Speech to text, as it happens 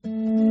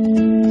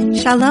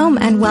Shalom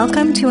and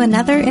welcome to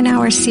another in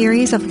our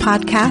series of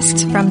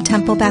podcasts from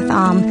Temple Beth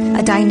Am,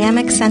 a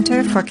dynamic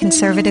center for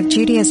conservative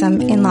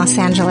Judaism in Los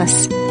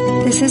Angeles.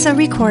 This is a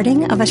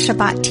recording of a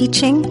Shabbat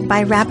teaching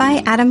by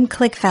Rabbi Adam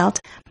Kligfeld,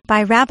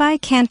 by Rabbi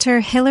Cantor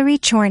Hilary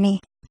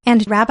Chorney,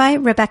 and Rabbi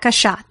Rebecca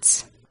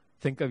Schatz.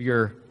 Think of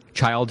your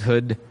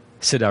childhood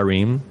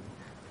Siddurim,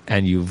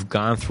 and you've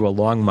gone through a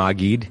long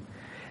Magid,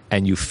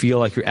 and you feel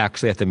like you're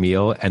actually at the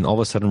meal, and all of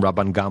a sudden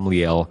Rabban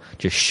Gamliel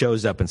just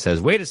shows up and says,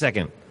 wait a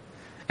second.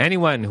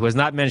 Anyone who has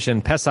not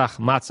mentioned Pesach,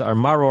 Matzah, or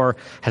Maror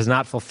has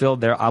not fulfilled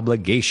their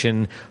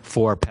obligation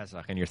for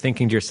Pesach. And you're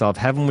thinking to yourself,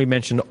 haven't we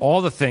mentioned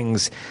all the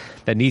things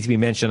that need to be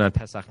mentioned on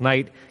Pesach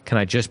night? Can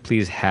I just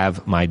please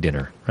have my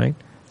dinner, right?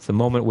 It's the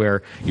moment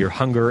where your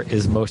hunger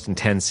is most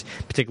intense,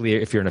 particularly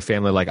if you're in a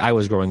family like I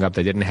was growing up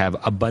that didn't have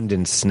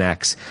abundant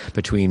snacks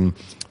between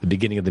the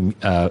beginning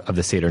of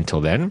the Seder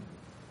until then.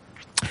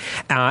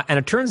 And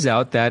it turns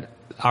out that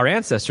our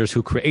ancestors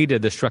who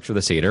created the structure of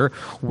the Seder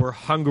were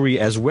hungry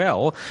as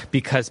well,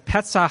 because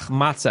Pesach,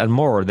 Matzah, and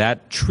Maror,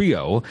 that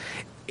trio,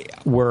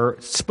 were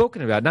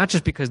spoken about not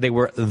just because they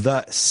were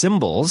the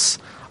symbols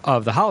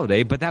of the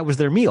holiday, but that was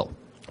their meal.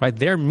 Right?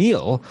 Their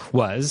meal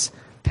was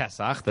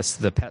Pesach,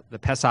 the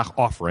Pesach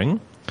offering,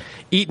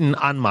 eaten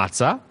on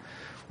Matzah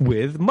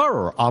with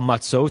Maror. Al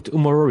Matzot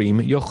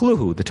u'Marorim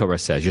yochluhu, the Torah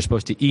says. You're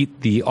supposed to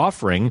eat the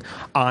offering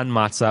on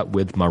Matzah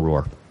with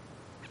Maror.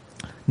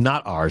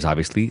 Not ours,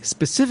 obviously,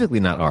 specifically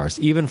not ours.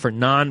 Even for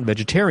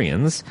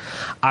non-vegetarians,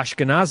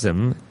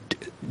 Ashkenazim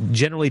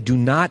generally do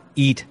not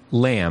eat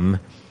lamb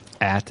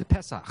at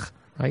Pesach,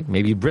 right?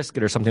 Maybe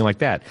brisket or something like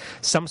that.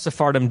 Some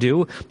Sephardim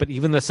do, but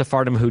even the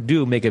Sephardim who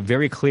do make it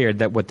very clear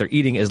that what they're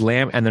eating is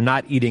lamb, and they're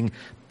not eating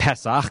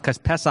Pesach, because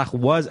Pesach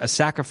was a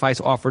sacrifice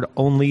offered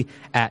only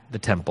at the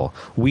temple.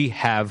 We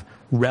have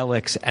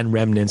relics and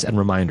remnants and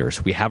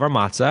reminders. We have our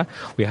matzah,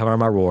 we have our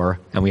maror,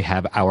 and we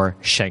have our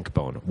shank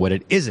bone. What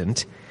it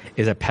isn't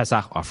is a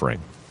Pesach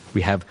offering.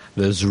 We have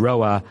the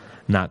Zroa,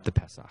 not the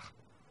Pesach.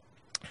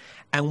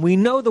 And we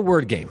know the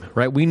word game,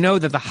 right? We know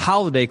that the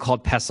holiday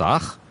called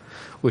Pesach,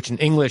 which in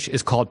English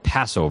is called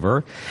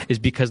Passover, is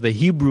because the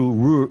Hebrew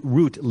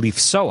root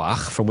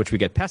lifsoach, from which we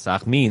get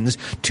Pesach, means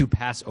to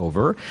pass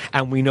over.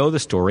 And we know the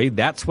story.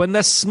 That's when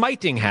the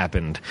smiting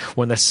happened.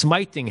 When the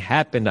smiting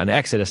happened on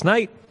Exodus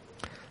night,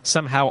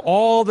 somehow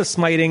all the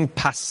smiting,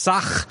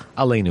 Pasach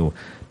Aleinu,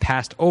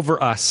 passed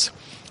over us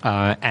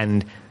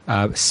and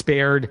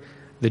spared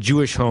the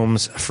Jewish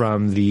homes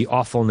from the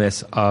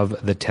awfulness of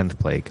the 10th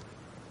plague.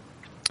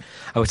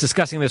 I was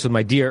discussing this with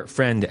my dear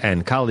friend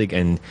and colleague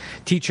and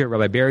teacher,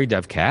 Rabbi Barry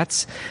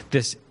Dovkatz,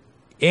 this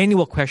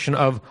annual question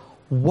of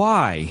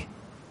why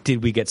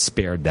did we get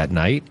spared that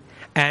night,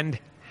 and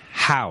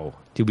how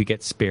did we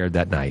get spared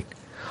that night?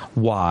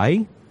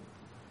 Why?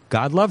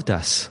 God loved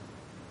us,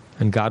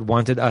 and God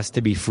wanted us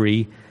to be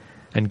free,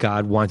 and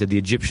God wanted the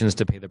Egyptians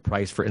to pay the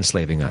price for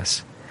enslaving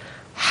us.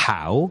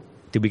 How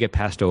did we get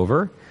passed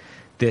over?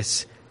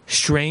 This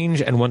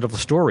strange and wonderful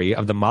story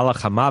of the Malach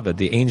HaMavet,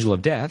 the angel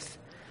of death.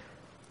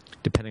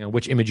 Depending on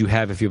which image you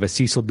have, if you have a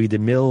Cecil B.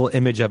 DeMille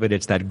image of it,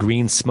 it's that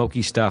green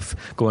smoky stuff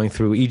going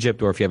through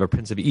Egypt, or if you have a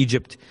Prince of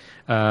Egypt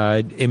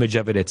image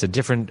of it, it's a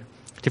different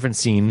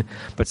scene.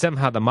 But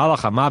somehow the Malach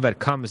HaMavet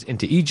comes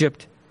into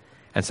Egypt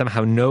and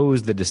somehow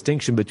knows the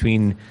distinction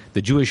between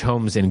the Jewish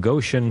homes in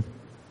Goshen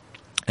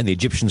and the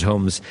Egyptians'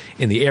 homes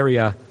in the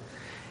area,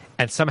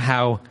 and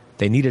somehow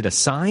they needed a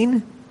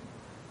sign.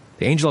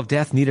 The angel of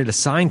death needed a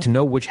sign to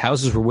know which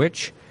houses were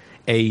which.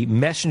 A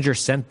messenger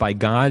sent by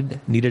God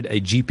needed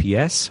a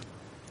GPS.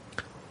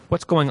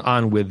 What's going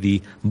on with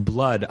the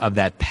blood of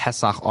that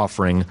Pesach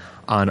offering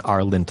on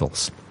our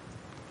lintels?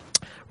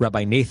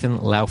 Rabbi Nathan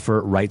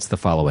Laufer writes the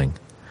following.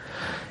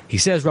 He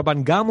says,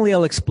 Rabban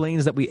Gamliel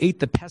explains that we ate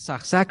the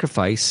Pesach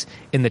sacrifice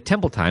in the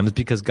temple times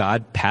because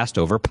God passed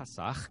over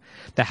Pesach,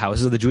 the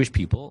houses of the Jewish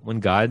people, when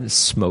God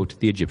smote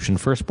the Egyptian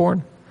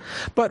firstborn.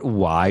 But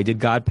why did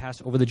God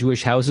pass over the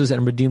Jewish houses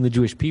and redeem the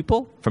Jewish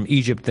people from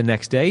Egypt the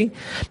next day?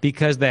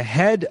 Because the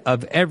head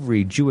of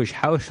every Jewish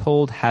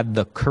household had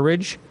the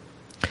courage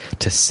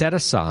to set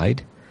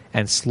aside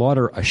and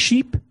slaughter a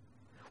sheep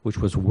which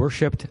was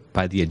worshipped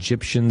by the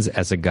Egyptians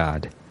as a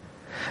god.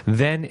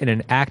 Then, in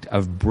an act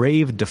of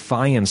brave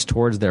defiance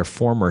towards their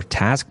former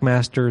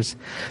taskmasters,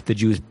 the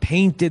Jews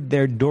painted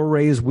their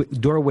doorways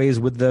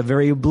with the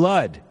very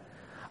blood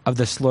of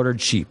the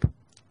slaughtered sheep,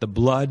 the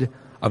blood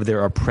of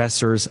their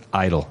oppressor's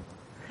idol.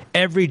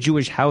 Every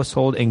Jewish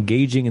household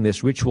engaging in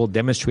this ritual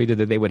demonstrated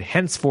that they would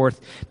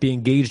henceforth be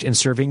engaged in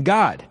serving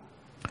God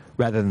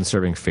rather than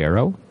serving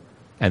Pharaoh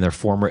and their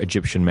former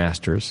Egyptian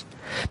masters.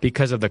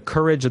 Because of the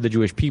courage of the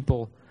Jewish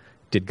people,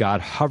 did God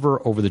hover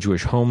over the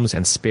Jewish homes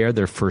and spare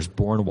their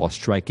firstborn while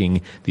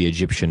striking the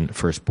Egyptian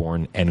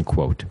firstborn, end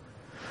quote.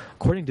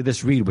 According to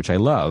this read, which I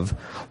love,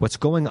 what's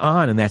going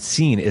on in that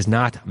scene is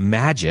not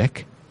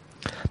magic,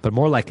 but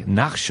more like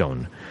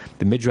Nachshon,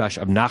 the Midrash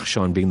of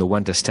Nachshon being the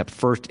one to step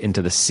first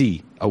into the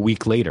sea a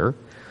week later,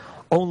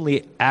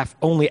 only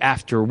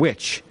after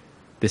which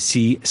the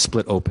sea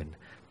split open.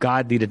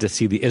 God needed to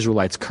see the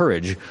Israelites'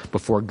 courage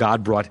before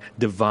God brought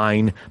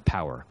divine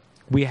power.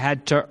 We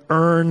had to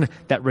earn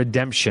that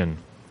redemption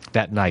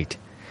that night.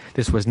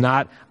 This was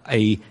not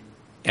a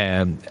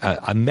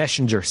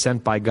messenger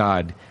sent by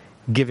God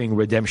giving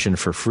redemption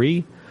for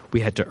free.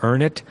 We had to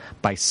earn it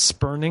by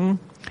spurning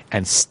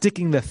and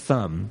sticking the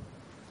thumb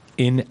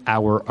in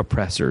our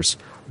oppressors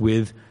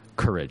with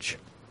courage.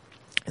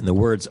 In the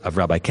words of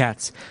Rabbi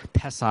Katz,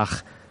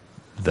 Pesach,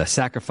 the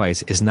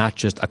sacrifice, is not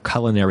just a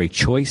culinary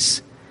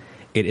choice.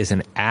 It is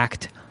an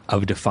act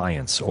of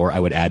defiance, or I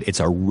would add, it's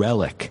a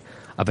relic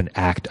of an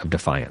act of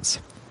defiance.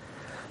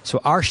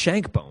 So our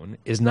shank bone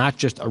is not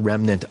just a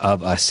remnant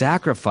of a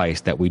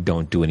sacrifice that we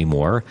don't do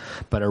anymore,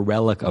 but a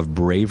relic of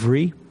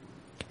bravery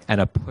and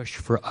a push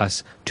for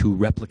us to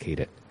replicate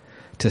it,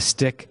 to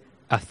stick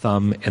a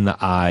thumb in the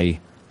eye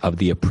of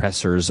the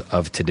oppressors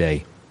of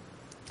today.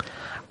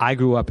 I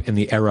grew up in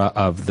the era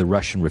of the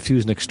Russian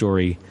refusnik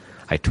story.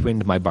 I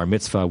twinned my bar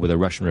mitzvah with a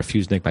Russian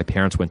refusnik. My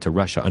parents went to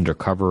Russia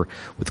undercover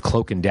with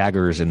cloak and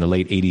daggers in the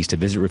late 80s to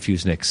visit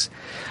refusniks.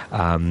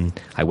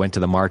 I went to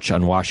the March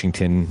on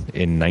Washington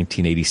in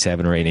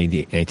 1987 or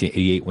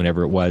 1988,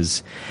 whenever it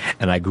was.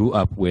 And I grew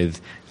up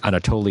with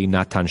Anatoly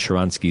Natan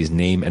Sharansky's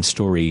name and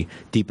story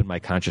deep in my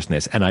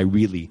consciousness. And I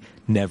really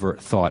never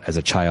thought as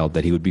a child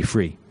that he would be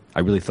free. I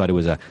really thought it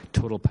was a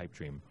total pipe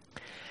dream.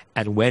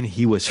 And when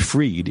he was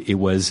freed, it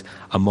was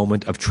a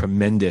moment of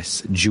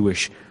tremendous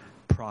Jewish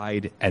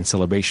pride and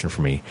celebration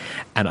for me.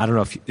 And I don't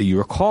know if you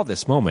recall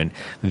this moment,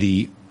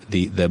 the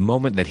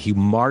moment that he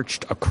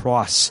marched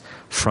across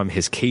from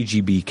his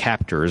KGB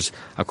captors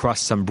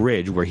across some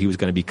bridge where he was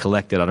going to be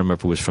collected. I don't remember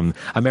if it was from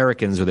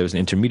Americans or there was an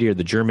intermediary,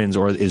 the Germans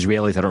or the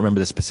Israelis. I don't remember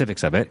the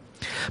specifics of it,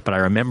 but I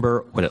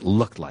remember what it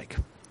looked like.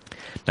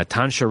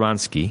 Natan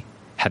Sharansky,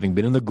 having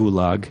been in the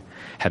Gulag,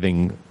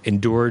 having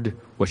endured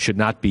what should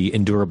not be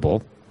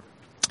endurable,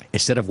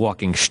 instead of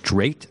walking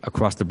straight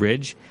across the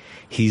bridge,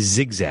 he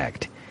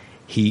zigzagged.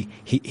 He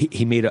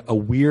made a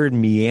weird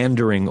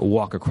meandering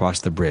walk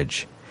across the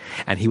bridge.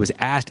 And he was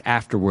asked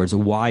afterwards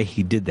why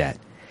he did that.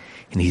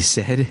 And he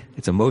said,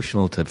 it's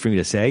emotional for me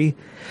to say,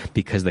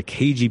 because the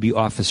KGB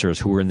officers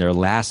who were in their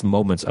last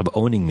moments of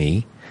owning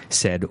me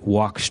said,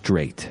 walk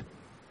straight.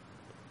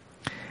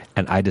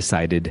 And I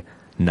decided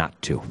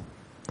not to.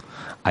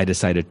 I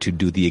decided to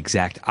do the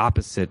exact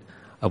opposite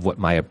of what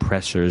my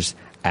oppressors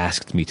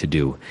asked me to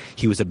do.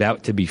 He was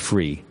about to be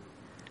free,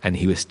 and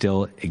he was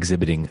still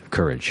exhibiting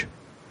courage.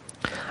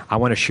 I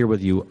want to share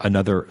with you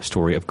another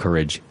story of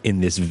courage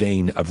in this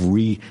vein of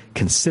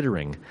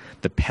reconsidering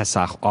the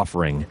Pesach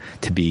offering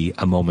to be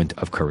a moment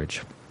of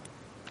courage.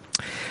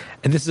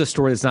 And this is a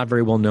story that's not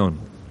very well known.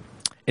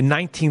 In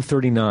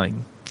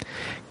 1939,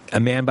 a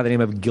man by the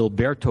name of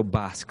Gilberto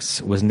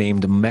Basques was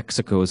named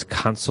Mexico's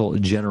consul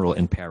general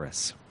in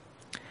Paris.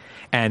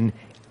 And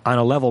on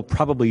a level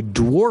probably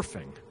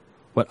dwarfing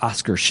what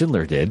Oskar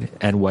Schindler did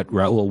and what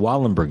Raoul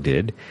Wallenberg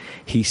did,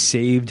 he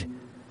saved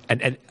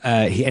and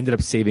he ended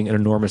up saving an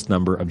enormous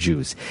number of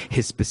Jews.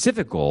 His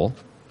specific goal,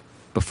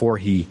 before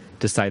he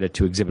decided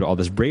to exhibit all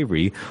this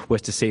bravery,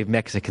 was to save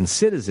Mexican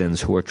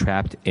citizens who were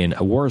trapped in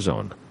a war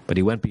zone. But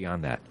he went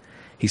beyond that.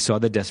 He saw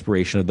the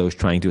desperation of those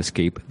trying to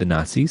escape the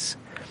Nazis,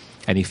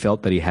 and he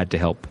felt that he had to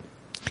help.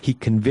 He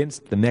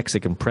convinced the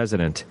Mexican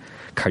president,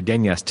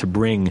 Cardenas, to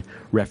bring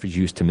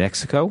refugees to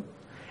Mexico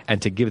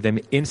and to give them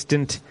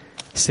instant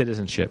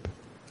citizenship.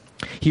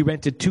 He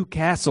rented 2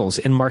 castles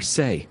in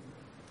Marseille.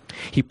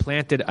 He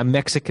planted a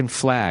Mexican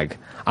flag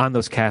on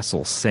those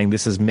castles saying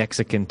this is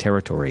Mexican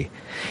territory.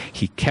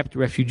 He kept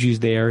refugees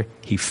there.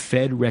 He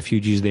fed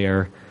refugees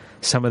there,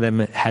 some of them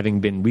having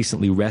been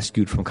recently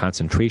rescued from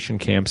concentration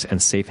camps and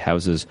safe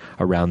houses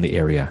around the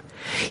area.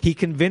 He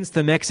convinced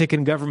the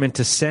Mexican government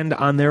to send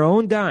on their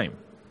own dime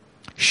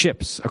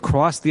ships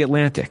across the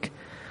Atlantic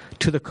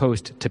to the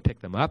coast to pick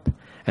them up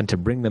and to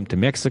bring them to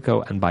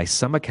Mexico. And by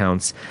some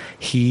accounts,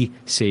 he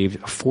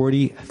saved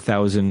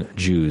 40,000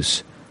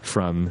 Jews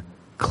from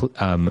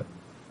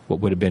what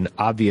would have been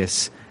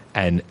obvious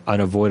and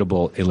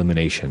unavoidable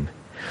elimination.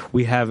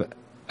 We have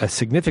a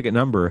significant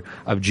number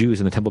of Jews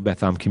in the Temple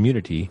Beth Am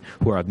community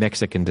who are of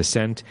Mexican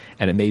descent,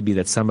 and it may be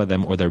that some of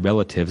them or their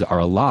relatives are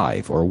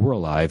alive or were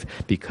alive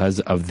because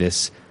of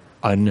this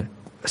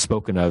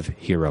unspoken of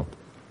hero.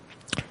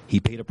 He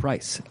paid a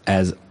price,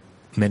 as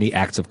many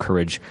acts of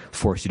courage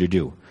force you to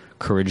do.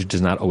 Courage does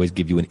not always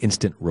give you an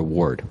instant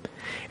reward.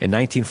 In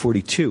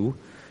 1942,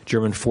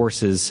 German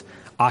forces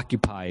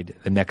occupied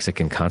the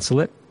Mexican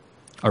consulate,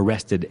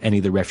 arrested any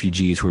of the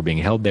refugees who were being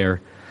held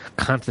there,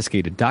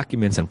 confiscated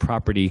documents and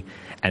property,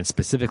 and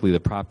specifically the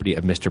property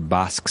of Mr.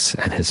 Basques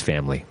and his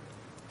family.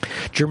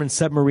 German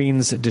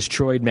submarines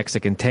destroyed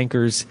Mexican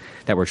tankers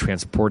that were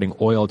transporting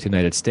oil to the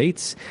United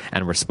States,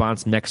 and in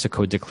response,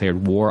 Mexico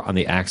declared war on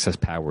the Axis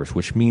powers,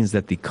 which means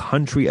that the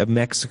country of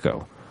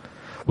Mexico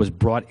was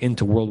brought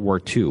into World War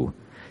II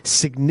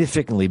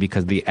significantly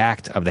because of the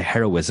act of the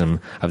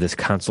heroism of this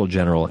consul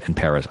general in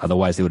Paris.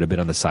 Otherwise, they would have been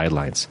on the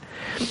sidelines.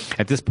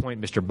 At this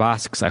point, Mr.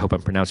 Basques, I hope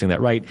I'm pronouncing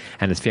that right,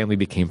 and his family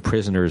became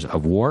prisoners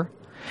of war.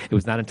 It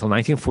was not until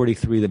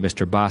 1943 that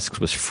Mr. Basques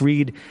was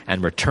freed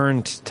and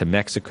returned to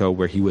Mexico,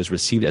 where he was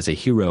received as a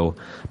hero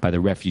by the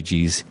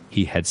refugees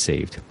he had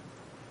saved.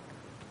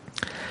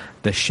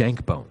 The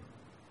shank bone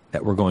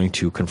that we're going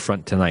to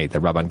confront tonight,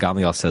 that Rabban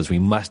Gamliel says we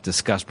must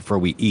discuss before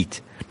we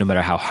eat, no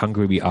matter how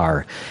hungry we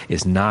are,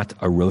 is not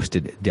a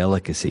roasted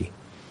delicacy.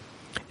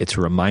 It's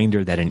a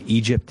reminder that in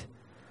Egypt,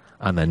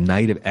 on the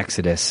night of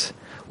Exodus,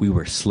 we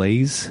were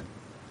slaves,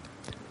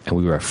 and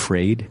we were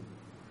afraid,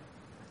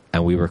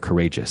 and we were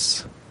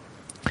courageous.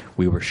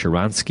 We were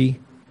Sharansky,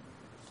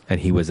 and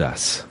he was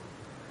us.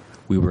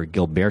 We were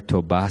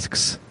Gilberto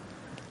Basques,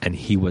 and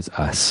he was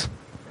us.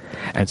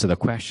 And so the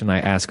question I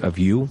ask of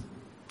you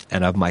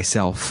and of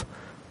myself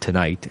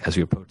tonight as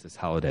we approach this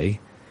holiday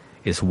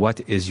is, what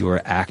is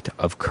your act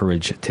of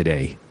courage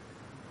today?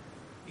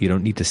 You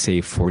don't need to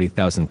save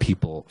 40,000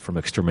 people from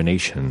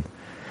extermination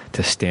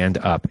to stand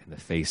up in the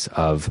face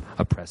of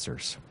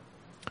oppressors.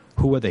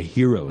 Who are the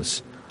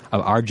heroes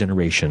of our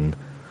generation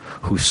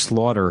who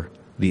slaughter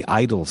the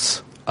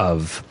idols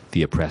of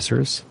the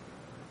oppressors,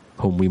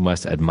 whom we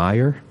must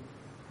admire,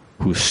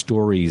 whose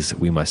stories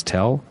we must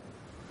tell,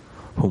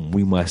 whom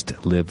we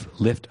must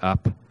lift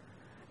up,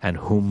 and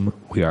whom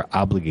we are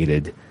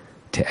obligated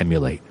to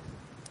emulate?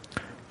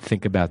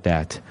 Think about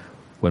that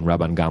when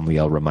Rabban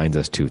Gamliel reminds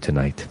us to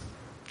tonight.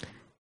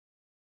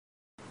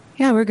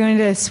 Yeah, we're going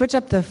to switch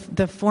up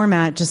the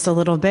format just a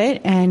little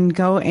bit and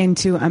go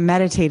into a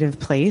meditative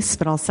place,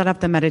 but I'll set up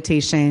the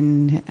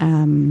meditation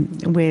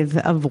with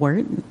a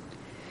vort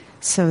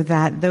so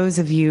that those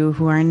of you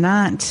who are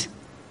not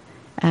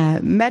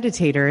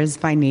meditators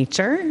by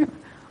nature,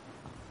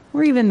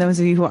 or even those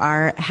of you who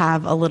are,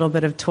 have a little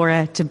bit of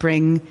Torah to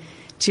bring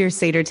to your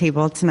Seder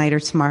table tonight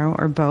or tomorrow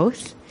or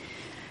both.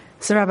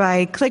 So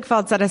Rabbi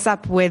Kligfeld set us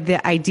up with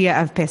the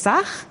idea of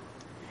Pesach.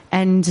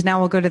 And now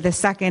we'll go to the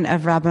second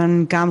of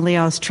Rabban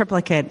Gamliel's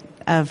triplicate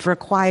of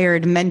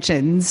required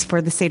mentions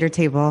for the Seder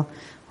table,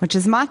 which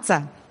is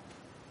matzah.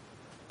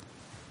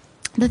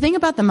 The thing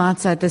about the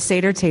matzah at the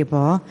Seder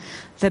table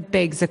that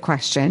begs a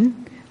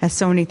question, as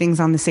so many things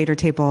on the Seder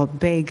table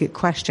beg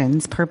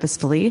questions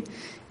purposefully,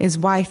 is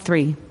why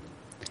 3?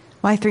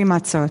 Why 3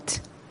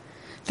 matzot?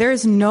 There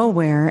is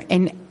nowhere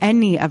in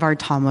any of our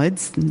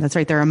Talmuds, that's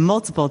right, there are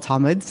multiple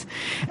Talmuds,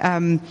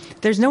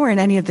 there's nowhere in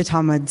any of the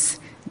Talmuds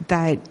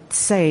that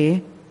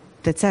says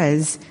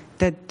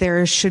that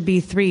there should be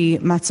 3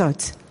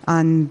 matzot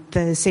on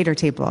the Seder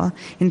table.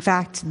 In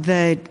fact,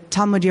 the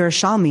Talmud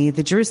Yerushalmi,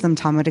 the Jerusalem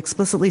Talmud,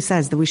 explicitly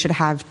says that we should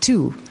have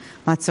 2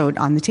 matzot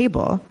on the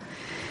table.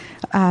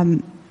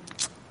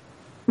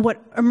 What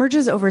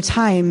emerges over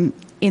time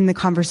in the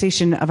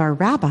conversation of our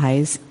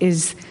rabbis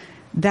is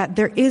that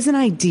there is an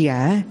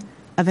idea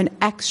of an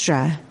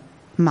extra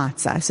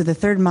matzah. So the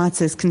third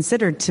matzah is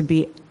considered to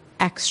be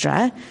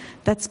extra,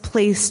 that's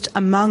placed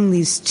among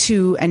these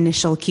 2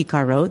 initial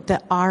kikarot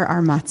that are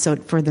our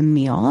matzot for the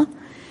meal,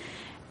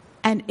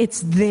 and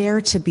it's there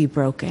to be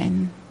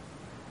broken.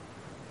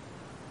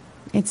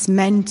 It's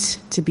meant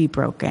to be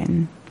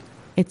broken.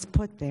 It's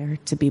put there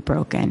to be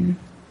broken.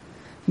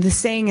 The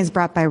saying is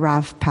brought by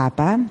Rav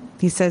Papa.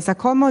 He says,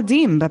 "Hakol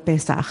modim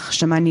b'Pesach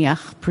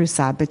shemaniach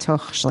prusa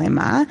betoch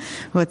shlema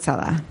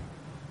v'tzala."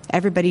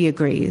 Everybody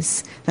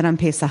agrees that on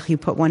Pesach you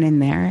put one in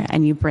there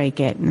and you break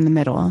it in the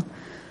middle.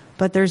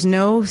 But there's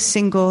no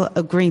single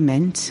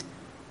agreement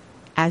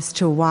as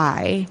to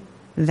why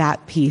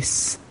that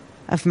piece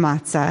of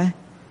matzah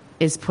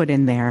is put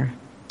in there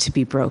to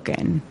be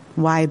broken.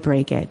 Why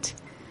break it?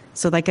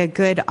 So like a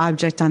good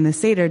object on the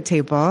Seder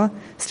table,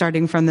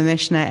 starting from the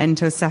Mishnah and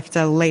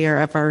Tosefta layer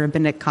of our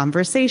rabbinic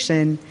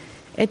conversation,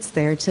 it's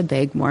there to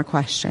beg more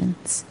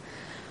questions.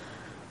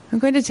 I'm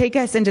going to take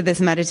us into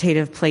this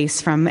meditative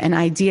place from an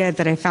idea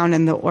that I found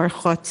in the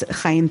Orchot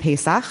Chaim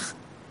Pesach,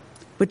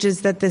 which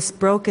is that this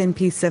broken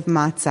piece of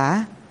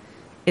matzah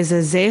is a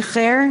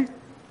zecher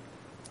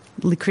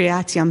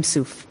l'kriyat Yam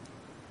Suf.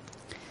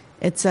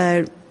 It's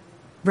a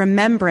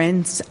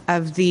remembrance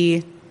of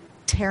the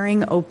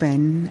tearing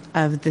open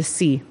of the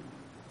sea,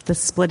 the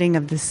splitting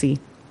of the sea.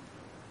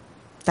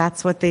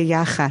 That's what the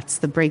yachatz,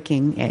 the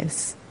breaking,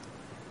 is.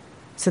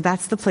 So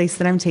that's the place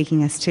that I'm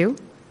taking us to.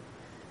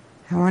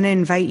 I want to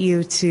invite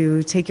you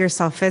to take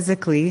yourself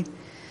physically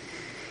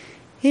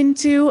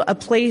into a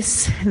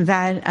place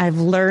that I've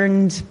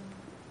learned,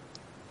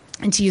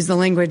 and to use the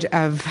language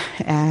of,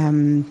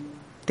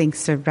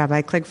 thanks to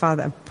Rabbi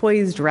Kligfeld, of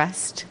poised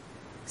rest.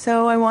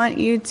 So I want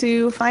you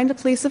to find a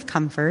place of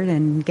comfort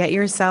and get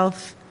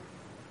yourself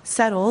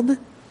settled,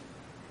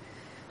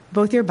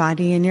 both your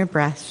body and your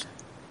breath.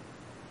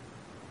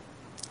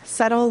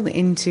 Settle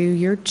into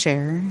your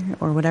chair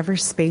or whatever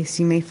space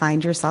you may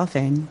find yourself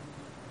in.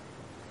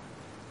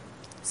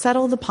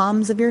 Settle the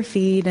palms of your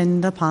feet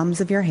and the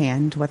palms of your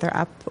hand, whether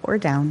up or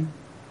down.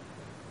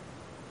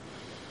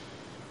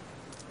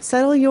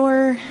 Settle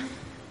your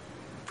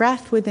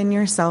breath within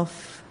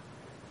yourself.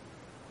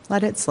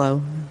 Let it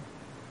slow.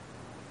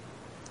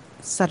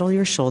 Settle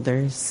your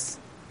shoulders.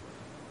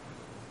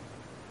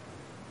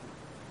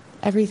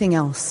 Everything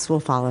else will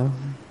follow.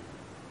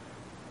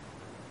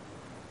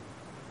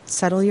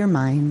 Settle your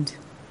mind.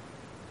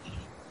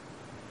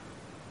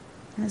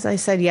 As I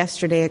said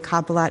yesterday at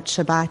Kabbalat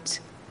Shabbat,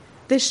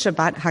 this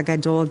Shabbat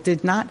Hagadol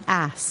did not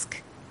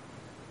ask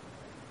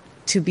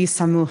to be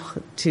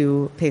samuch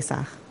to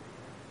Pesach.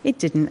 It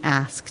didn't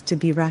ask to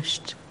be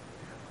rushed.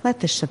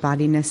 Let the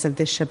Shabbatiness of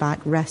this Shabbat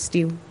rest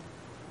you.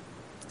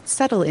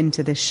 Settle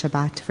into this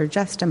Shabbat for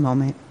just a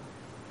moment.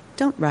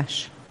 Don't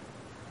rush.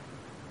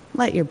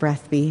 Let your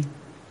breath be.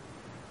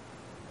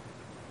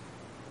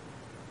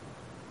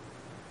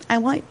 I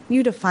want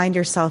you to find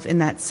yourself in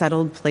that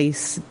settled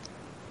place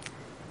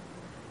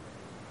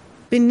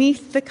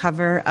beneath the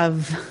cover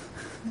of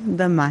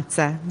the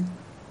matzah.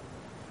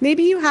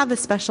 Maybe you have a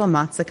special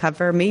matzah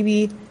cover.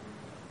 Maybe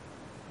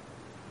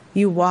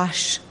you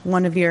wash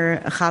one of your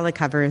challah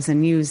covers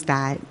and use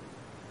that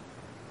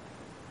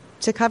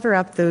to cover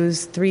up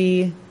those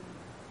 3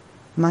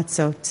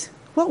 matzot.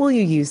 What will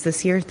you use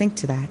this year? Think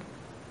to that.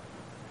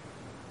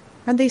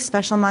 Are they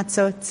special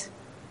matzot?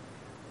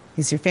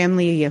 Is your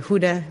family a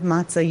Yehuda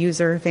matzah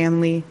user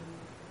family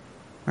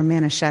or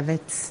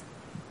Manischewitz?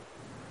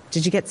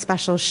 Did you get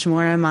special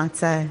Shmora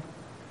matzah?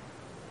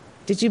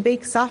 Did you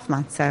bake soft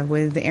matzah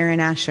with Aaron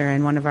Asher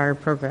in one of our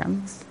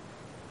programs?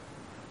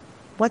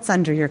 What's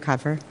under your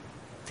cover?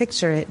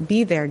 Picture it.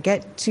 Be there.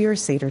 Get to your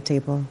Seder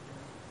table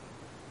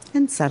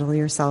and settle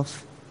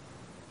yourself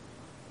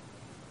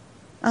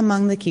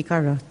among the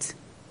kikarot.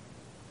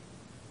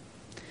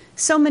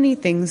 So many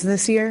things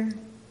this year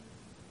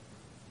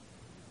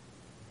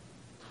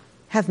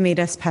have made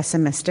us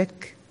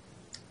pessimistic.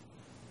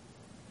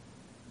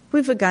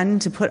 We've begun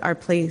to put our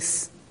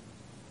place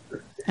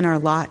and our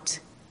lot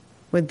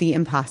with the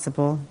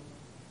impossible.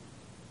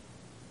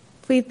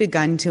 We've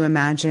begun to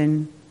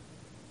imagine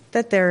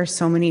that there are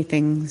so many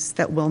things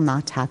that will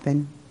not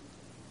happen.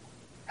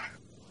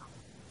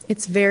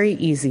 It's very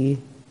easy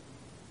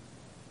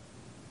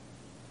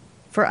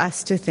for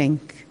us to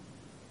think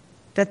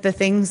that the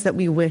things that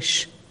we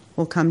wish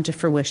will come to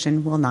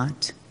fruition will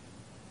not,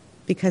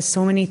 because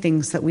so many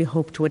things that we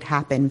hoped would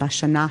happen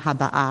b'shana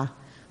haba'ah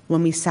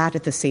when we sat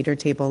at the Seder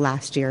table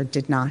last year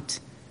did not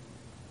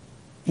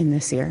in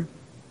this year.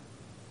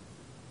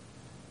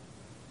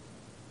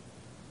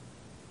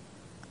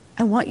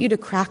 I want you to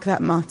crack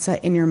that matzah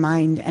in your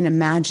mind and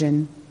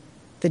imagine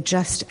that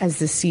just as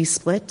the sea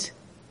split,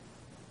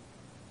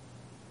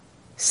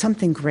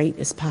 something great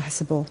is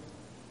possible.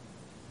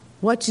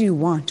 What do you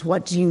want?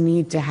 What do you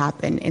need to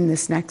happen in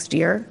this next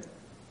year?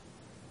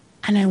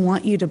 And I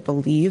want you to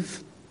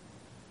believe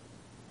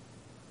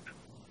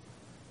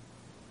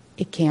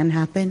it can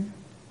happen.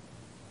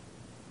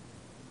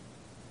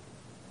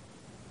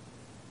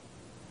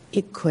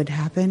 It could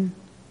happen.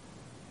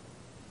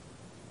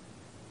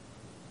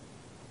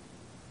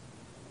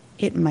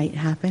 It might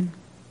happen.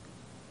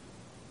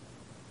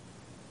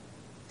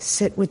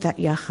 Sit with that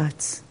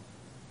yachatz.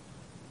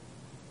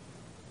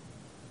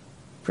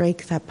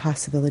 Break that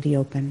possibility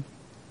open.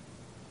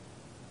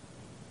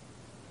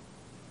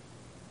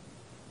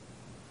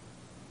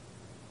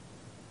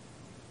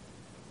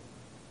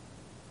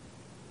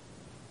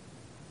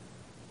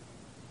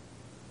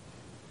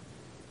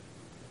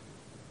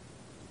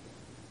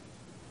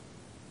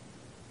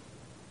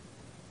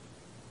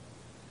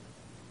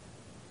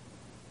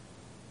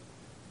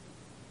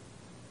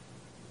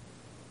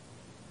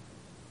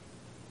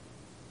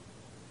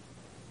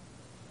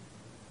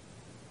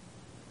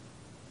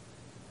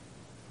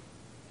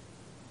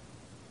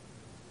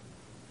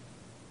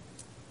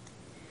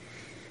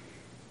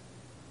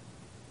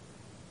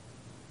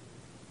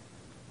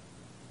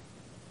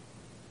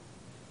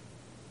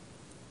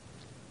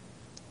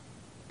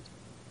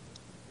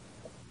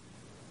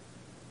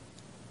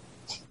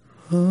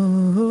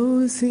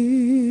 Ozi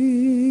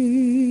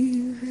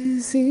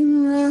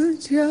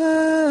v'zimratya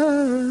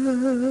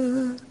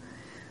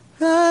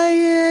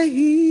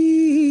v'yehi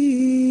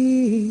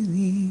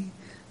li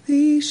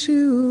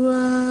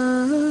l'yeshua.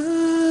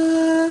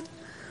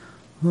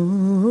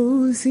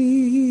 Ozi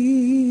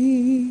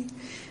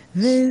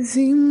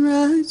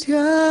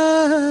v'zimratya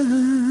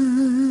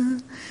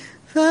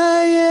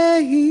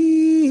v'yehi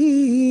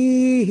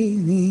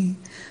li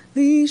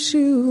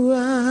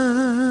l'yeshua.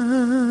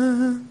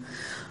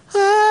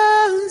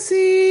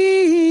 Ozi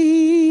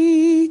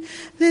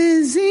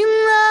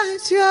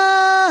v'zimratya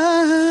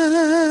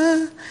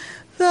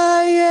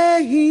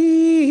v'yehi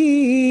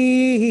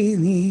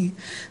li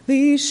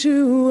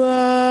l'yeshua.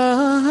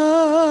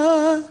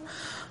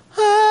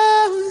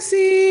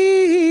 Ozi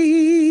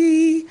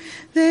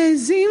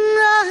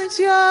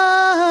v'zimratya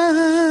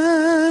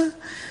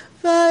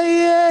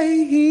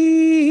v'yehi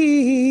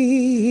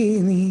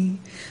li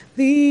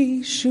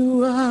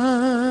l'yeshua.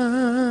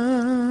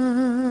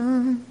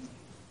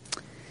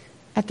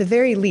 At the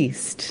very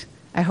least,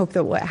 I hope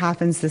that what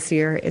happens this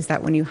year is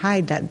that when you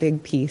hide that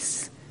big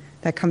piece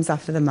that comes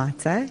off of the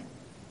matzah,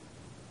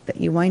 that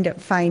you wind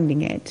up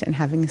finding it and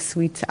having a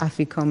sweet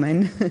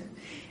afikomen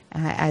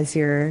as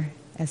your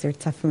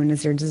tafun,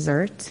 as your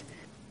dessert.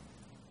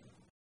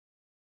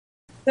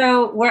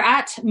 So we're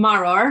at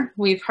Maror.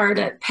 We've heard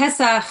it,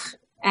 Pesach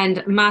and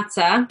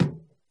matzah.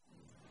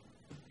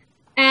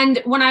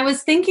 And when I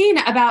was thinking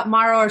about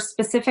Maror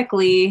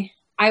specifically,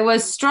 I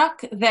was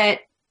struck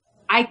that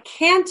I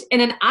can't, in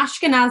an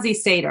Ashkenazi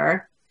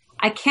Seder,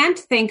 I can't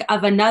think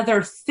of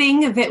another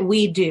thing that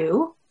we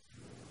do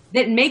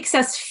that makes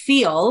us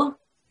feel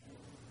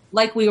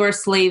like we were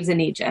slaves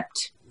in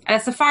Egypt. At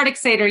a Sephardic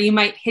Seder, you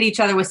might hit each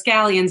other with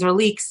scallions or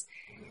leeks.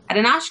 At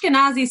an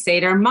Ashkenazi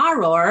Seder,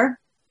 maror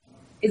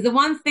is the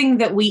one thing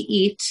that we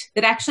eat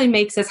that actually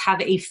makes us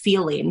have a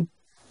feeling.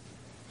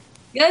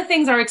 The other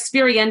things are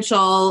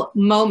experiential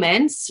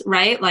moments,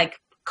 right? Like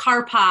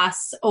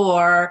karpas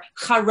or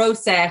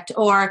charoset,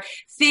 or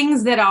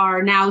things that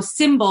are now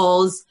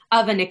symbols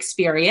of an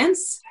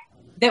experience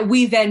that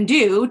we then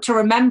do to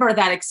remember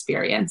that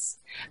experience.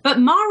 But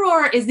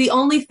maror is the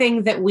only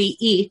thing that we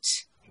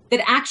eat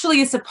that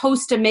actually is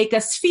supposed to make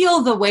us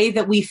feel the way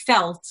that we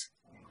felt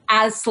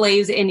as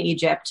slaves in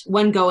Egypt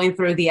when going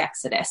through the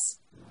Exodus.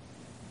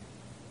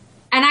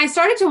 And I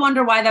started to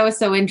wonder why that was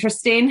so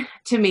interesting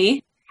to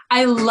me.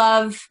 I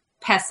love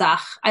Pesach.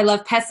 I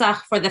love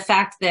Pesach for the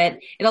fact that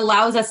it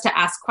allows us to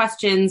ask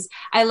questions.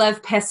 I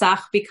love Pesach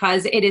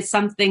because it is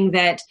something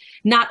that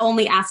not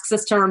only asks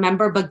us to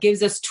remember, but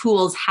gives us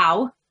tools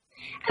how.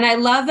 And I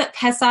love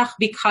Pesach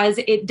because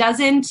it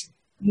doesn't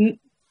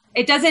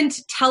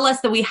tell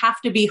us that we have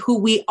to be who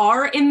we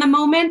are in the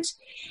moment.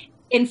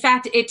 In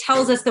fact, it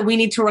tells us that we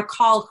need to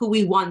recall who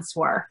we once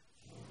were.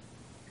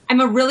 I'm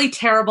a really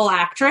terrible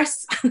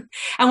actress.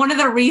 And one of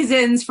the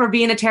reasons for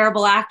being a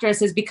terrible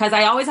actress is because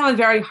I always have a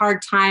very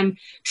hard time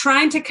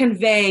trying to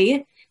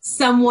convey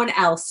someone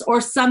else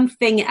or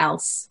something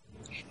else.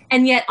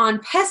 And yet on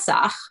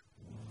Pesach,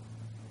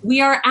 we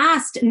are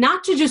asked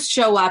not to just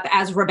show up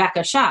as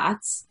Rebecca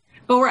Schatz,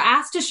 but we're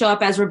asked to show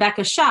up as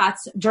Rebecca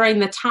Schatz during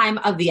the time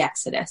of the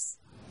Exodus.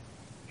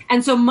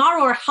 And so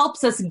maror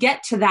helps us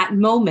get to that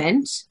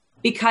moment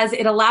because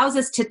it allows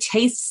us to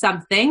taste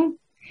something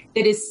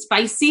that is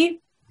spicy,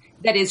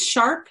 that is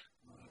sharp,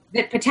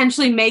 that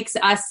potentially makes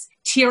us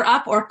tear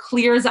up or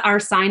clears our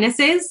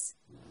sinuses,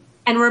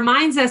 and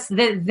reminds us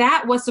that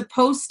that was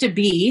supposed to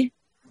be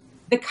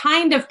the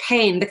kind of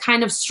pain, the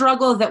kind of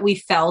struggle that we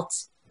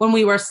felt when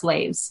we were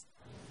slaves.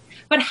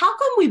 But how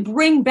come we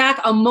bring back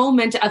a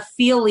moment of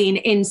feeling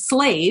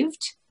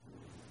enslaved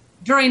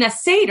during a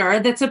Seder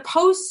that's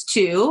supposed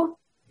to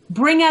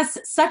bring us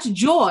such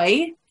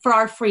joy for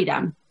our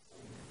freedom?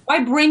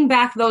 Why bring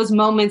back those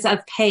moments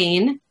of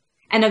pain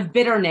and of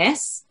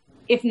bitterness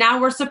if now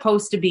we're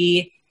supposed to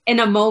be in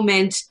a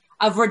moment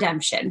of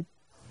redemption?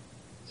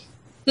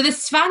 So the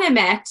Sfan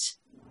Emet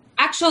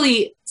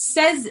actually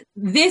says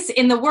this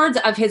in the words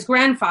of his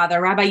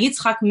grandfather, Rabbi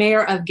Yitzchak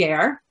Meir of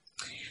Ger,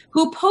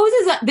 who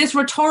poses this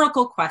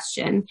rhetorical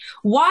question: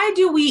 why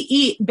do we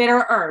eat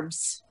bitter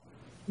herbs?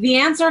 The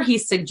answer, he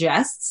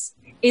suggests,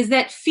 is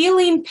that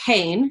feeling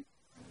pain,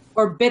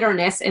 or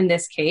bitterness in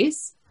this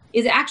case,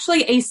 is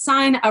actually a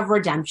sign of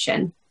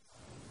redemption.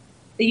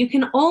 That you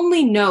can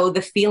only know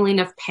the feeling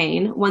of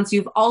pain once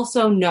you've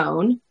also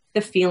known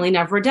the feeling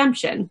of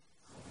redemption.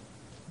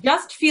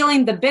 Just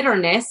feeling the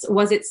bitterness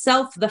was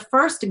itself the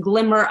first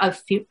glimmer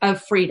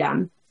of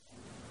freedom.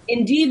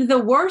 Indeed, the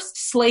worst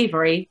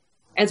slavery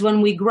is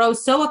when we grow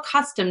so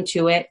accustomed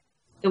to it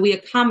that we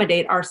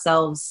accommodate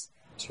ourselves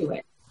to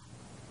it.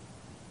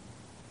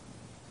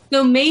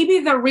 So maybe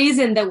the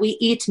reason that we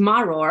eat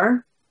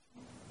maror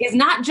is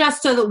not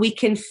just so that we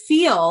can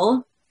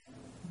feel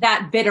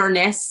that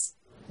bitterness,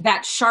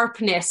 that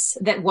sharpness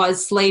that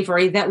was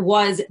slavery, that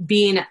was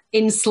being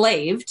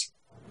enslaved,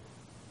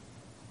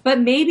 but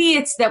maybe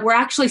it's that we're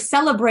actually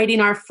celebrating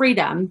our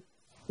freedom,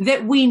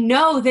 that we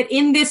know that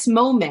in this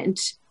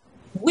moment,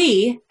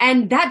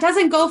 and that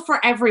doesn't go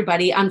for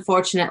everybody,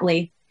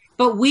 unfortunately,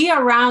 but we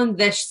around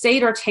the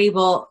Seder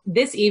table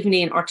this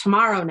evening or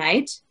tomorrow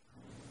night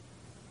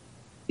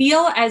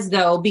feel as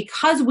though,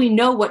 because we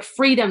know what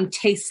freedom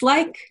tastes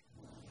like,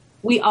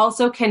 we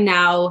also can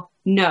now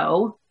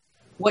know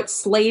what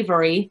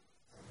slavery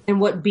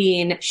and what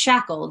being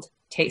shackled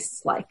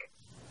tastes like.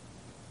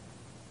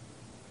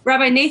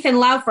 Rabbi Nathan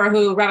Laufer,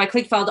 who Rabbi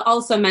Klickfeld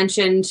also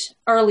mentioned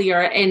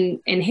earlier in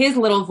his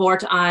little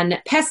vort on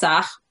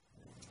Pesach,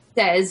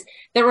 says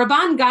that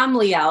Rabban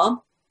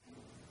Gamliel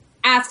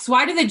asks,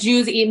 why do the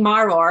Jews eat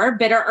maror,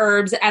 bitter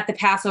herbs, at the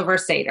Passover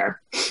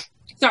Seder?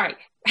 Sorry,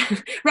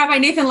 Rabbi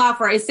Nathan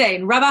Laufer is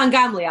saying, Rabban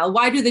Gamliel,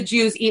 why do the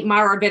Jews eat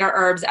maror, bitter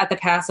herbs, at the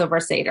Passover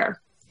Seder?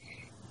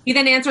 He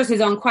then answers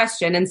his own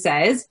question and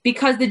says,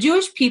 because the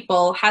Jewish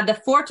people had the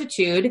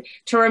fortitude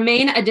to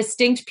remain a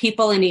distinct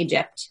people in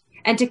Egypt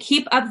and to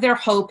keep up their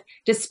hope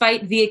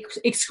despite the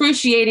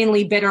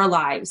excruciatingly bitter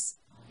lives,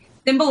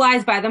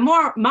 symbolized by the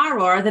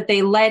maror that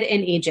they led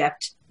in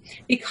Egypt.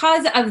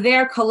 Because of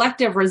their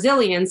collective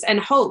resilience and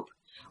hope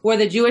were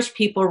the Jewish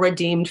people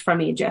redeemed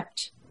from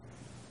Egypt.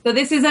 So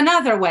this is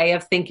another way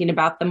of thinking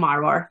about the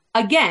maror,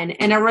 again,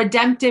 in a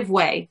redemptive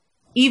way,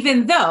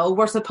 even though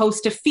we're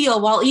supposed to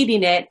feel while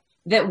eating it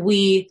that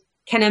we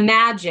can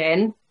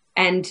imagine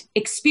and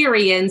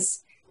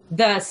experience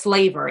the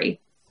slavery.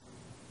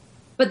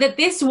 But that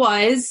this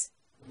was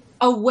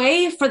a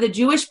way for the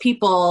Jewish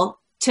people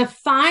to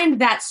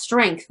find that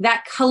strength,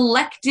 that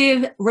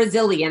collective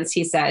resilience,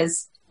 he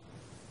says,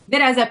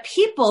 that as a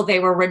people they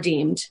were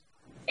redeemed,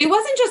 It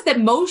wasn't just that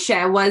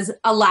Moshe was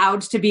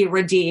allowed to be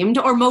redeemed,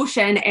 or Moshe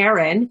and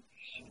Aaron.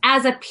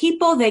 As a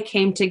people, they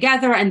came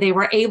together and they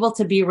were able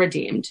to be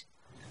redeemed.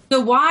 So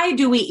why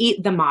do we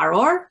eat the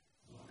maror?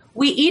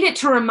 We eat it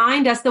to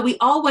remind us that we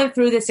all went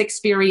through this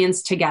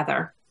experience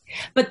together,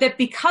 but that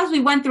because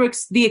we went through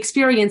the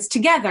experience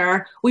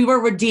together, we were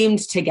redeemed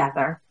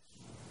together.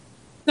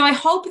 So I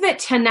hope that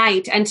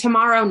tonight and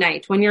tomorrow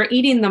night, when you're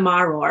eating the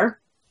maror,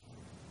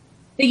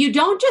 that you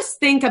don't just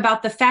think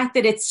about the fact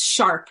that it's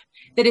sharp,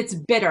 that it's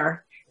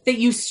bitter, that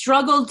you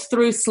struggled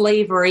through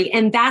slavery,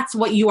 and that's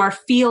what you are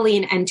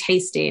feeling and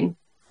tasting.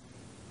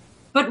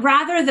 But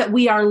rather that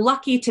we are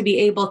lucky to be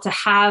able to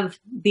have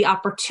the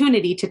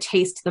opportunity to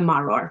taste the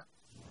maror.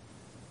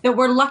 That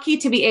we're lucky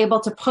to be able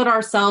to put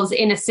ourselves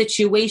in a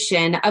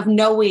situation of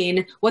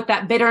knowing what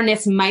that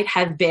bitterness might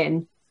have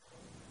been,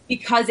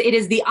 because it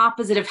is the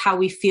opposite of how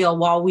we feel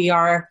while we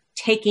are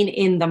taking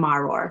in the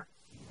maror.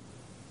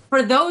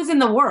 For those in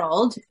the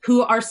world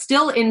who are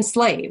still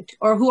enslaved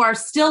or who are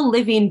still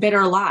living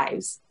bitter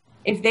lives,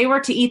 if they were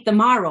to eat the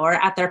maror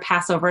at their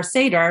Passover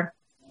Seder,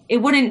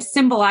 it wouldn't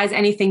symbolize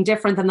anything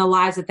different than the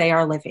lives that they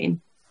are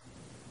living.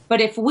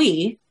 But if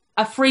we,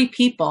 a free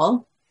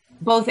people,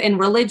 both in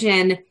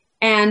religion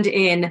and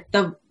in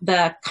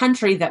the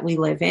country that we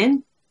live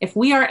in, if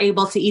we are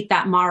able to eat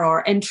that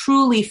maror and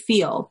truly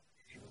feel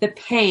the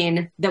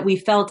pain that we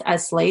felt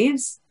as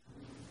slaves,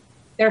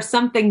 there's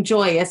something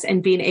joyous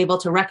in being able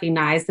to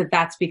recognize that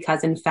that's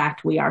because, in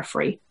fact, we are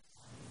free.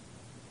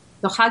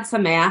 So Chag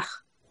Sameach.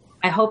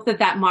 I hope that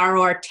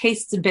maror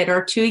tastes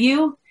bitter to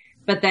you,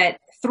 but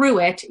that through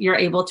it, you're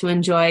able to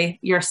enjoy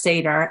your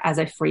Seder as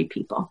a free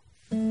people.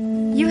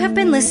 You have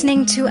been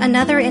listening to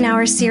another in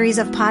our series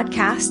of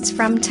podcasts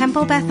from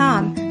Temple Beth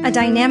Am, a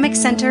dynamic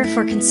center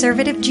for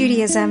conservative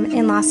Judaism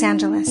in Los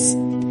Angeles.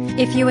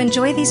 If you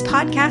enjoy these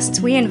podcasts,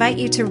 we invite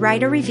you to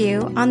write a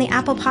review on the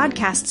Apple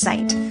Podcast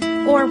site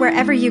or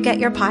wherever you get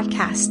your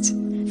podcasts.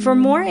 For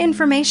more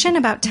information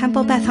about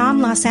Temple Beth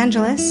Am Los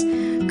Angeles,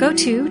 go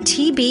to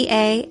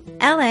tbala.org.